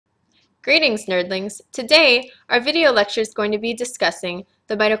Greetings, nerdlings! Today, our video lecture is going to be discussing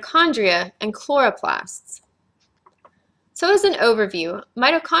the mitochondria and chloroplasts. So as an overview,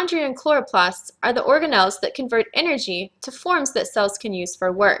 mitochondria and chloroplasts are the organelles that convert energy to forms that cells can use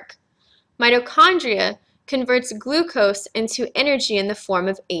for work. Mitochondria converts glucose into energy in the form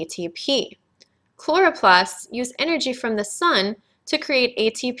of ATP. Chloroplasts use energy from the sun to create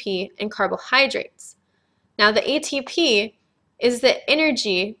ATP and carbohydrates. Now the ATP is the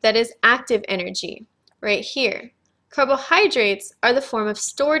energy that is active energy, right here. Carbohydrates are the form of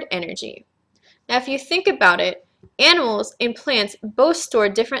stored energy. Now if you think about it, animals and plants both store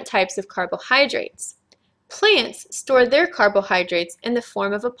different types of carbohydrates. Plants store their carbohydrates in the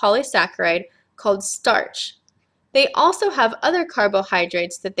form of a polysaccharide called starch. They also have other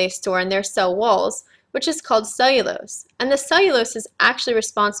carbohydrates that they store in their cell walls, which is called cellulose, and the cellulose is actually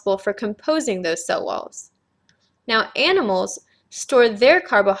responsible for composing those cell walls. Now animals store their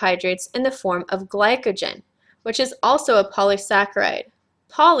carbohydrates in the form of glycogen, which is also a polysaccharide.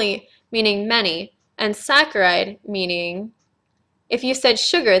 Poly meaning many, and saccharide meaning, if you said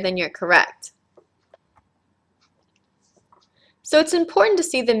sugar, then you're correct. So it's important to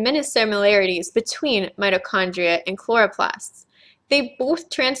see the many similarities between mitochondria and chloroplasts. They both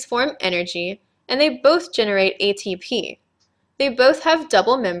transform energy, and they both generate ATP. They both have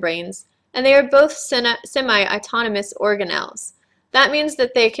double membranes, and they are both semi-autonomous organelles. That means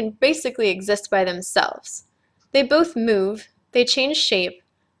that they can basically exist by themselves. They both move, they change shape,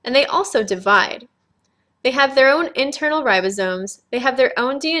 and they also divide. They have their own internal ribosomes, they have their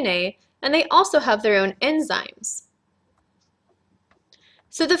own DNA, and they also have their own enzymes.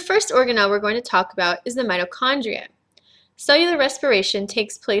 So the first organelle we're going to talk about is the mitochondria. Cellular respiration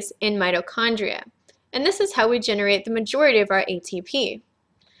takes place in mitochondria, and this is how we generate the majority of our ATP.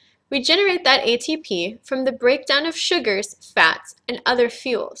 We generate that ATP from the breakdown of sugars, fats, and other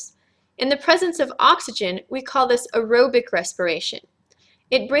fuels. In the presence of oxygen, we call this aerobic respiration.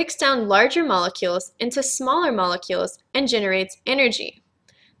 It breaks down larger molecules into smaller molecules and generates energy.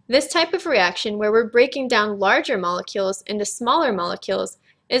 This type of reaction, where we're breaking down larger molecules into smaller molecules,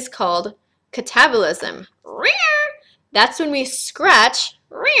 is called catabolism. That's when we scratch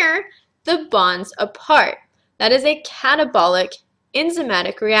the bonds apart. That is a catabolic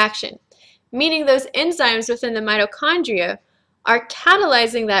enzymatic reaction, meaning those enzymes within the mitochondria are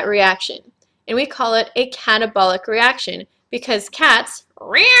catalyzing that reaction, and we call it a catabolic reaction because cats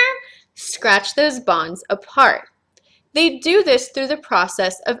scratch those bonds apart. They do this through the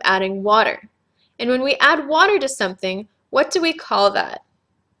process of adding water, and when we add water to something, what do we call that?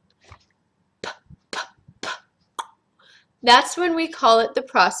 That's when we call it the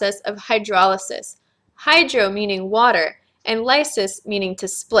process of hydrolysis. Hydro meaning water, and lysis meaning to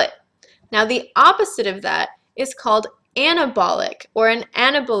split. Now the opposite of that is called anabolic or an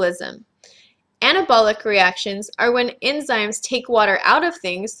anabolism. Anabolic reactions are when enzymes take water out of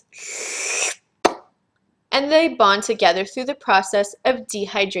things and they bond together through the process of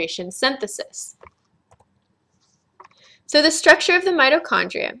dehydration synthesis. So the structure of the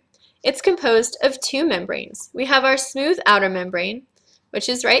mitochondria, it's composed of two membranes. We have our smooth outer membrane, which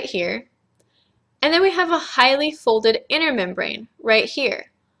is right here, and then we have a highly folded inner membrane right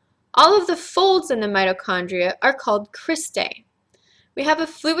here. All of the folds in the mitochondria are called cristae. We have a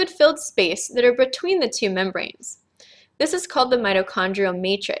fluid-filled space that are between the two membranes. This is called the mitochondrial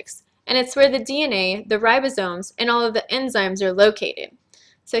matrix, and it's where the DNA, the ribosomes, and all of the enzymes are located.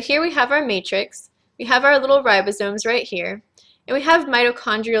 So here we have our matrix, we have our little ribosomes right here, and we have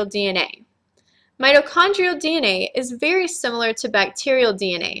mitochondrial DNA. Mitochondrial DNA is very similar to bacterial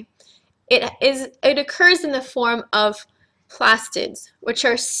DNA. It occurs in the form of plastids, which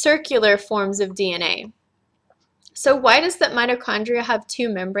are circular forms of DNA. So why does that mitochondria have two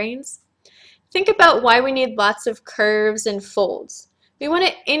membranes? Think about why we need lots of curves and folds. We want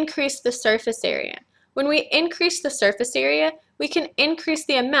to increase the surface area. When we increase the surface area, we can increase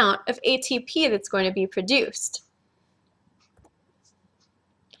the amount of ATP that's going to be produced.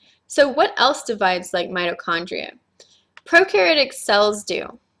 So what else divides like mitochondria? Prokaryotic cells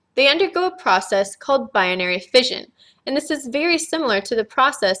do. They undergo a process called binary fission, and this is very similar to the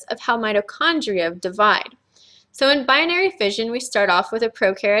process of how mitochondria divide. So in binary fission, we start off with a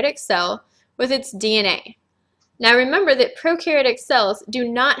prokaryotic cell with its DNA. Now remember that prokaryotic cells do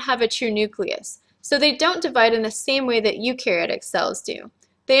not have a true nucleus, so they don't divide in the same way that eukaryotic cells do.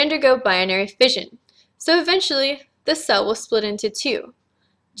 They undergo binary fission. So eventually, the cell will split into two,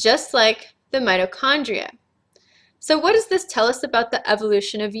 just like the mitochondria. So what does this tell us about the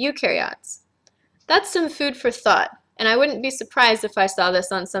evolution of eukaryotes? That's some food for thought, and I wouldn't be surprised if I saw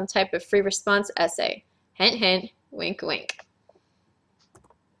this on some type of free response essay. Hint, hint, wink, wink.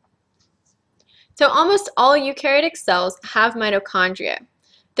 So almost all eukaryotic cells have mitochondria.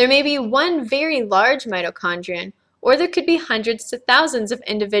 There may be one very large mitochondrion, or there could be hundreds to thousands of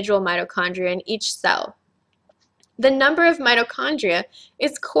individual mitochondria in each cell. The number of mitochondria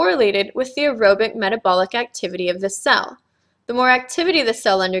is correlated with the aerobic metabolic activity of the cell. The more activity the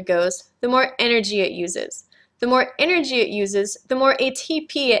cell undergoes, the more energy it uses. The more energy it uses, the more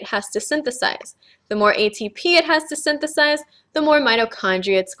ATP it has to synthesize. The more ATP it has to synthesize, the more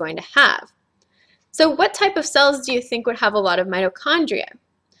mitochondria it's going to have. So what type of cells do you think would have a lot of mitochondria?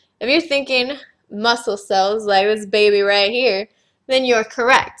 If you're thinking muscle cells like this baby right here, then you're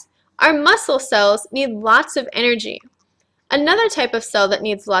correct. Our muscle cells need lots of energy. Another type of cell that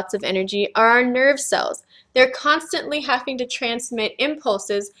needs lots of energy are our nerve cells. They're constantly having to transmit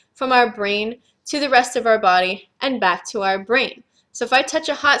impulses from our brain to the rest of our body and back to our brain. So if I touch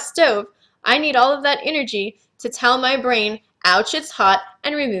a hot stove, I need all of that energy to tell my brain, ouch, it's hot,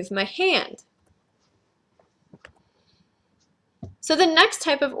 and remove my hand. So the next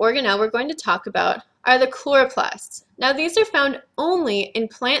type of organelle we're going to talk about are the chloroplasts. Now these are found only in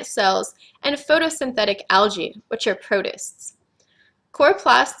plant cells and photosynthetic algae, which are protists.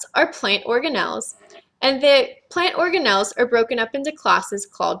 Chloroplasts are plant organelles, and the plant organelles are broken up into classes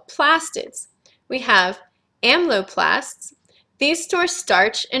called plastids. We have amyloplasts. These store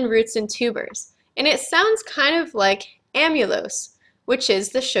starch in roots and tubers, and it sounds kind of like amylose, which is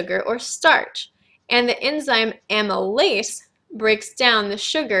the sugar or starch, and the enzyme amylase breaks down the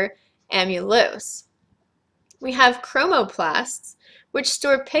sugar amylose. We have chromoplasts, which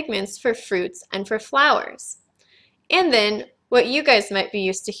store pigments for fruits and for flowers. And then, what you guys might be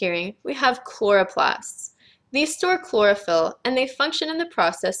used to hearing, we have chloroplasts. These store chlorophyll, and they function in the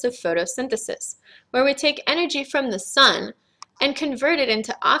process of photosynthesis, where we take energy from the sun and convert it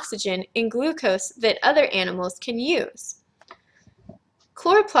into oxygen and glucose that other animals can use.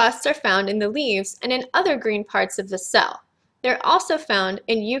 Chloroplasts are found in the leaves and in other green parts of the cell. They're also found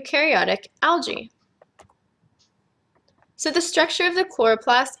in eukaryotic algae. So the structure of the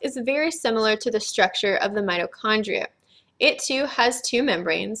chloroplast is very similar to the structure of the mitochondria. It too has two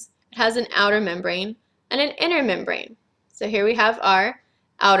membranes. It has an outer membrane and an inner membrane. So here we have our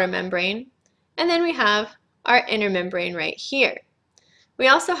outer membrane, and then we have our inner membrane right here. We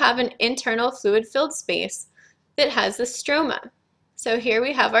also have an internal fluid-filled space that has the stroma. So here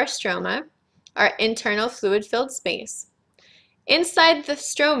we have our stroma, our internal fluid-filled space. Inside the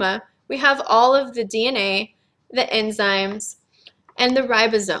stroma, we have all of the DNA, the enzymes, and the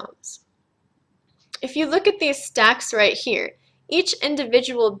ribosomes. If you look at these stacks right here, each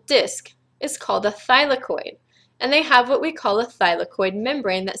individual disc is called a thylakoid, and they have what we call a thylakoid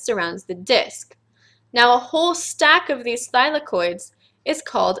membrane that surrounds the disc. Now, a whole stack of these thylakoids is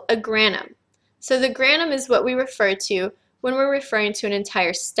called a granum. So the granum is what we refer to when we're referring to an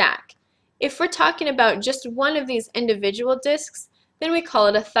entire stack. If we're talking about just one of these individual discs, then we call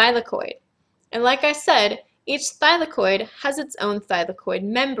it a thylakoid. And like I said, each thylakoid has its own thylakoid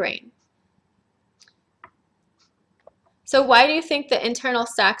membrane. So why do you think the internal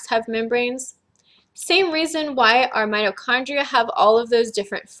sacs have membranes? Same reason why our mitochondria have all of those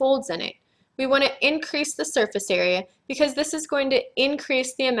different folds in it. We want to increase the surface area because this is going to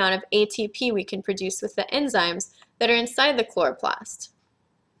increase the amount of ATP we can produce with the enzymes that are inside the chloroplast.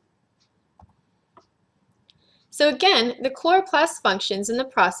 So again, the chloroplast functions in the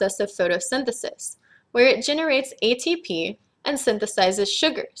process of photosynthesis, where it generates ATP and synthesizes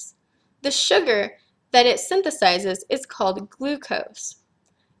sugars. The sugar that it synthesizes is called glucose.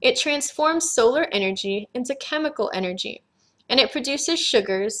 It transforms solar energy into chemical energy, and it produces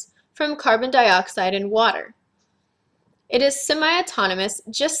sugars from carbon dioxide and water. It is semi-autonomous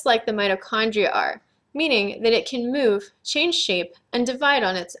just like the mitochondria are, meaning that it can move, change shape, and divide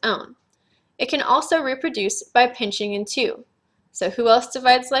on its own. It can also reproduce by pinching in two. So who else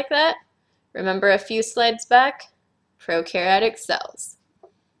divides like that? Remember a few slides back? Prokaryotic cells.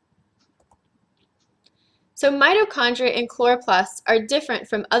 So mitochondria and chloroplasts are different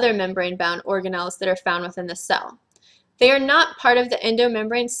from other membrane-bound organelles that are found within the cell. They are not part of the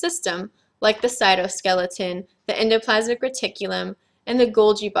endomembrane system like the cytoskeleton, the endoplasmic reticulum, and the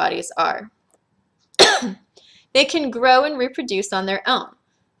Golgi bodies are. They can grow and reproduce on their own.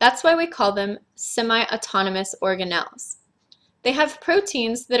 That's why we call them semi-autonomous organelles. They have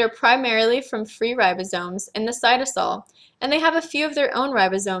proteins that are primarily from free ribosomes in the cytosol, and they have a few of their own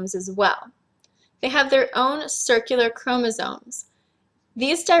ribosomes as well. They have their own circular chromosomes.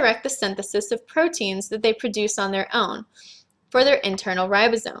 These direct the synthesis of proteins that they produce on their own for their internal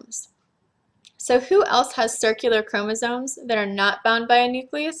ribosomes. So who else has circular chromosomes that are not bound by a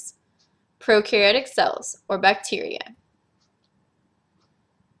nucleus? Prokaryotic cells, or bacteria.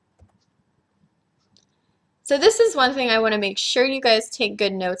 So this is one thing I want to make sure you guys take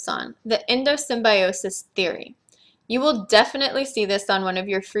good notes on, the endosymbiosis theory. You will definitely see this on one of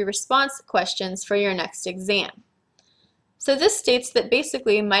your free response questions for your next exam. So this states that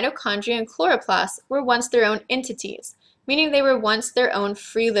basically mitochondria and chloroplasts were once their own entities, meaning they were once their own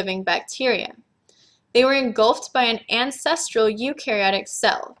free-living bacteria. They were engulfed by an ancestral eukaryotic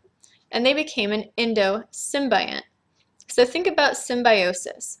cell, and they became an endosymbiont. So think about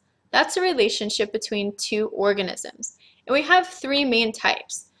symbiosis. That's a relationship between two organisms. And we have three main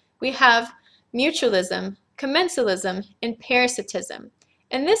types. We have mutualism, commensalism, and parasitism.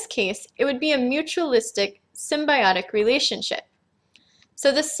 In this case, it would be a mutualistic symbiotic relationship.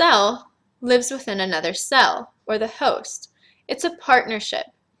 So the cell lives within another cell, or the host. It's a partnership.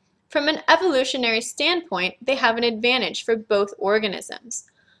 From an evolutionary standpoint, they have an advantage for both organisms.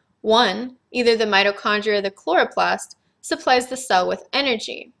 One, either the mitochondria or the chloroplast, supplies the cell with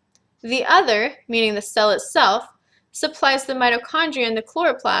energy. The other, meaning the cell itself, supplies the mitochondria and the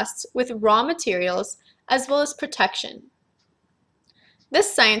chloroplasts with raw materials as well as protection.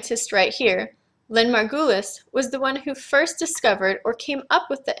 This scientist right here, Lynn Margulis, was the one who first discovered or came up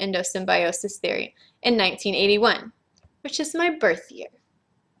with the endosymbiosis theory in 1981, which is my birth year.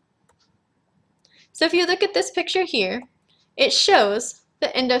 So if you look at this picture here, it shows the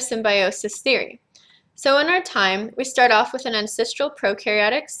endosymbiosis theory. So in our time, we start off with an ancestral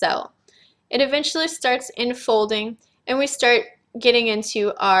prokaryotic cell. It eventually starts enfolding, and we start getting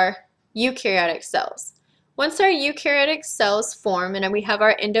into our eukaryotic cells. Once our eukaryotic cells form and we have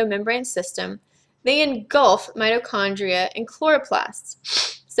our endomembrane system, they engulf mitochondria and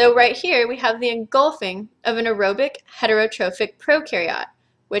chloroplasts. So right here, we have the engulfing of an aerobic heterotrophic prokaryote,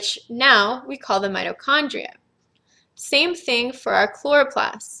 which now we call the mitochondria. Same thing for our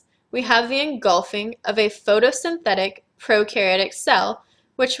chloroplasts. We have the engulfing of a photosynthetic prokaryotic cell,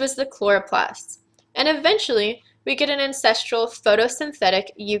 which was the chloroplasts. And eventually, we get an ancestral photosynthetic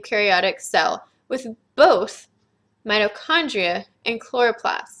eukaryotic cell with both mitochondria and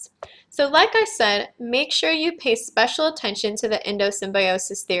chloroplasts. So like I said, make sure you pay special attention to the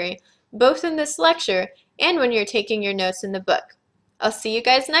endosymbiosis theory, both in this lecture and when you're taking your notes in the book. I'll see you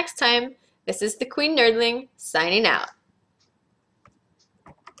guys next time. This is the Queen Nerdling, signing out.